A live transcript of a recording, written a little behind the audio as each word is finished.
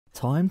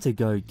Time to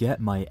go get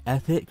my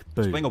epic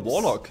boots. He's playing a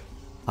warlock.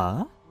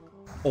 Huh?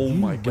 Oh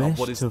my god, what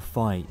You is... wish to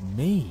fight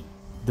me,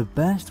 the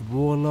best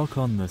warlock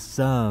on the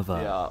server.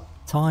 Yeah.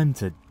 Time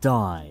to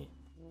die.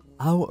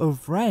 Out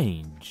of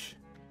range.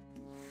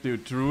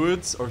 Dude,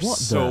 druids are What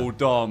so the-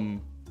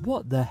 dumb.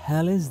 What the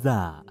hell is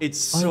that? It's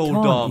so I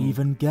can't dumb.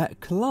 even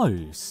get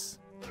close.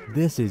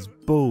 This is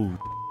bull.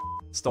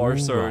 Star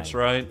Surge,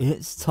 right?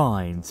 It's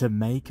time to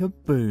make a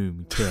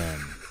boomkin.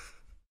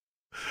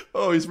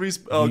 Oh, he's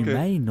okay. You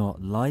may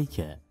not like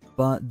it,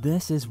 but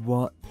this is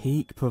what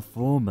peak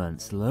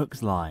performance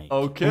looks like.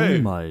 Okay.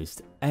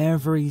 Almost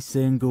every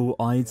single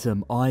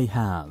item I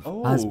have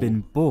has Oh.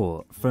 been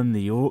bought from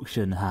the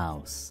auction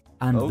house.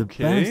 And the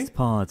Okay. best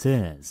part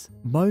is,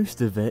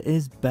 most of it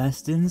is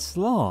best in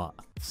slot.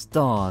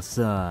 Star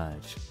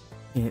Surge.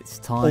 It's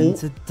time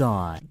to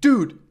die.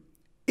 Dude,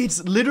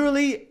 it's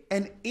literally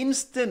an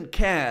instant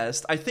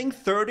cast. I think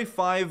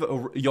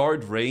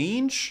 35-yard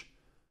range,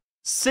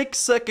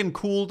 6-second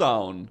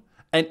cooldown,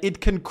 and it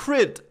can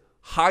crit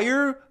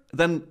higher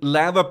than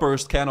Lava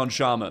Burst can on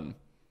Shaman.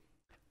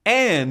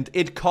 And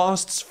it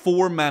costs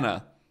 4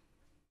 mana.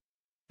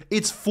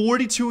 It's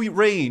 42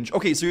 range.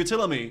 Okay, so you're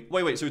telling me...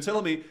 Wait, so you're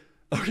telling me...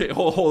 Okay,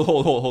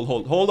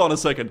 hold on a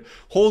second.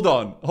 Hold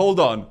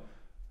on.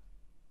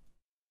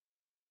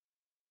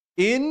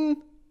 In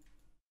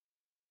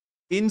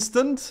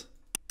instant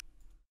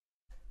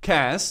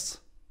cast,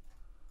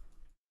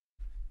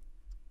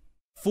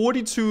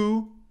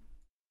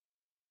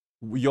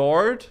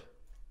 42-yard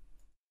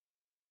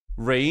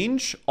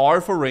range,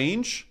 R for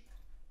range.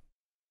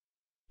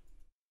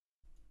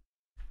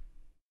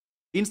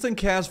 Instant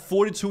cast,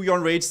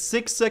 42-yard range,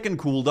 6-second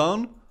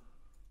cooldown.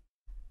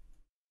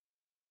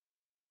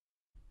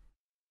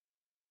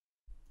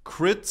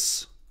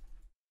 Crits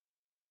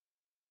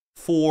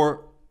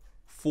for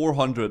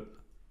 400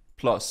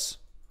 plus.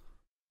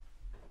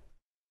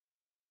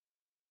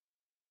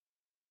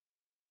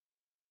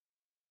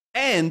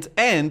 And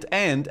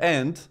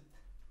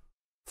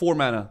 4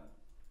 mana.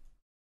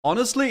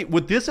 Honestly,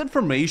 with this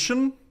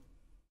information,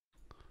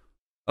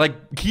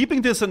 like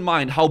keeping this in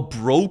mind, how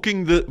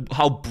broken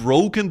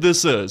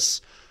this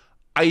is,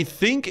 I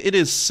think it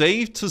is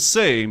safe to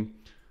say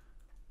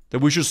that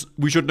we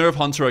should nerf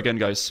Hunter again,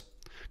 guys.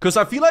 Because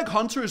I feel like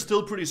Hunter is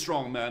still pretty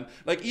strong, man.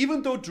 Like,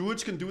 even though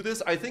druids can do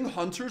this, I think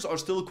Hunters are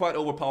still quite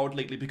overpowered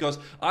lately. Because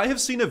I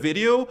have seen a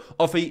video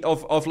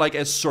of like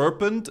a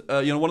serpent,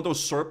 you know, one of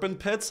those serpent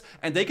pets,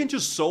 and they can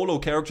just solo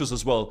characters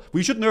as well.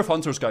 We should nerf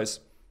Hunters,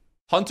 guys.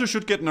 Hunters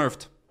should get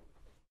nerfed.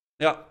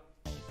 Yeah.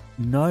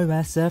 No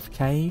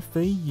SFK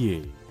for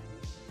you.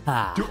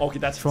 Ha! Dude, okay,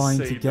 that's Trying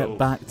to insane, get though.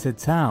 back to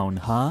town,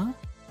 huh?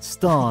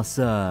 Star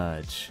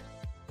Surge.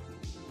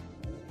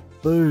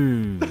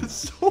 Boom.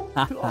 So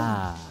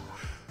Haha.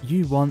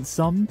 You want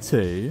some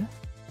too?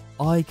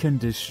 I can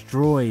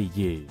destroy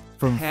you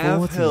from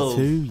Have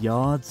 42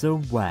 yards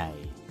away,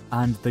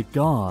 and the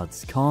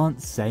guards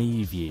can't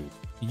save you.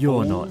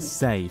 You're not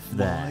safe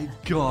there. my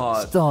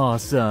god. Star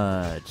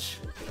Surge.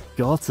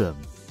 Got him.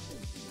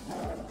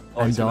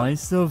 Oh, And he's gonna- I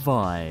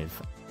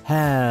survive.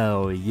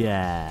 Hell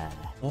yeah.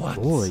 What?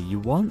 Boy, you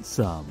want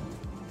some?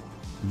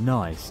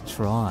 Nice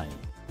try.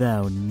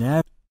 They'll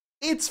never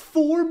It's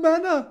 4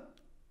 mana.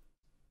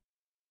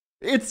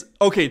 It's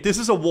okay. This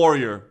is a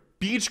warrior.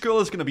 Beach Girl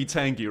is gonna be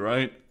tanky,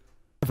 right?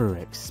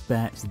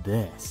 expect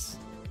this.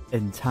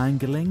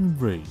 Entangling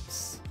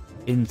roots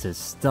into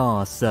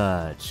Star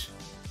Surge.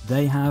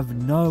 They have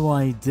no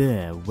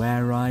idea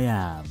where I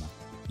am.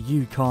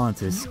 You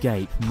can't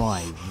escape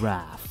my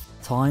wrath.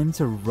 Time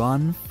to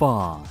run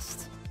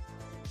fast.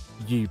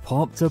 You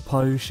popped a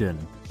potion,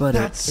 but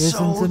That's it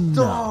isn't so enough.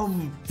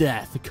 dumb.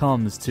 Death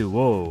comes to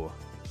all.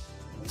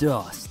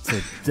 Dust to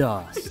He's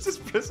dust.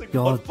 just pressing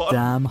one button.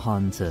 Goddamn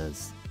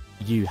hunters.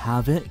 You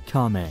have it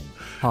coming.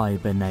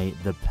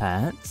 Hibernate the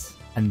pets,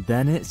 and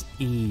then it's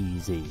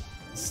easy.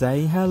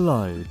 Say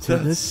hello to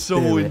the That's so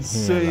spirit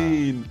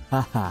insane. healer.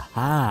 Ha ha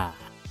ha.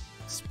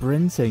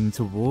 Sprinting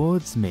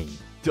towards me.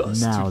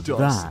 Dust to now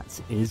dust.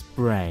 that is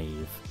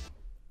brave.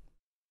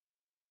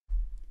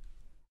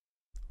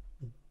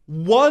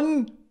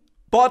 One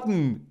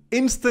button.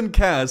 Instant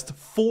cast.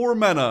 4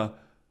 mana.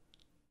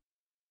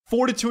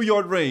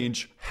 42-yard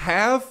range.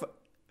 Half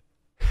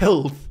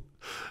health.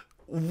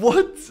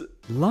 What?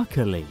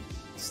 Luckily,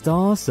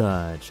 Star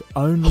Surge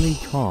only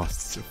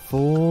costs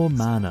 4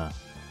 mana.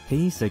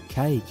 Piece of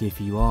cake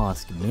if you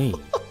ask me.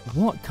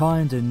 What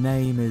kind of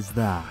name is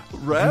that?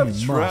 Rap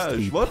You trash, must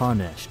be what?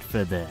 punished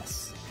for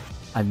this.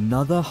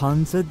 Another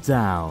hunter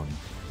down.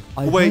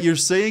 I Wait, hope you're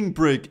saying,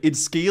 Brick, it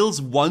scales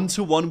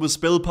 1-to-1 with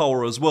spell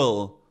power as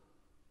well?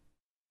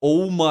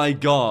 Oh my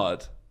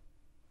god.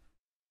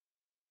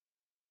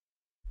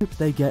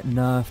 they get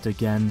nerfed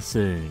again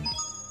soon.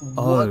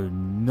 Oh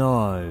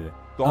no.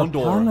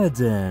 Gondor. A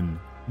paladin.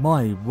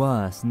 My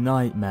worst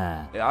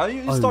nightmare. Yeah,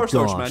 you Oh, Star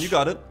Surge, gosh. man. You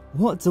got it.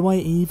 What do I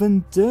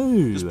even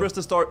do? Just press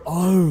the start.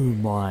 Oh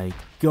my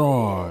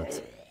god.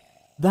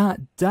 That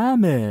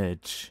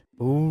damage.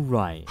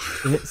 Alright,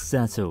 it's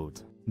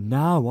settled.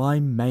 Now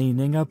I'm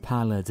maining a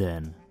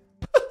paladin.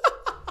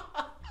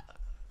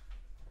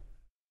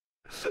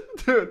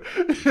 Dude.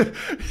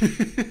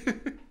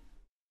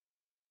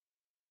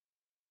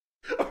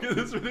 Okay,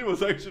 this video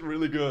was actually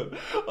really good.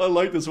 I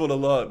like this one a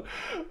lot.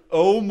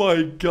 Oh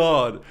my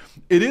god.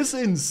 It is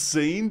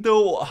insane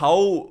though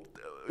how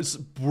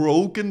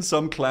broken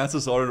some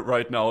classes are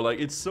right now. Like,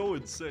 it's so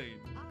insane.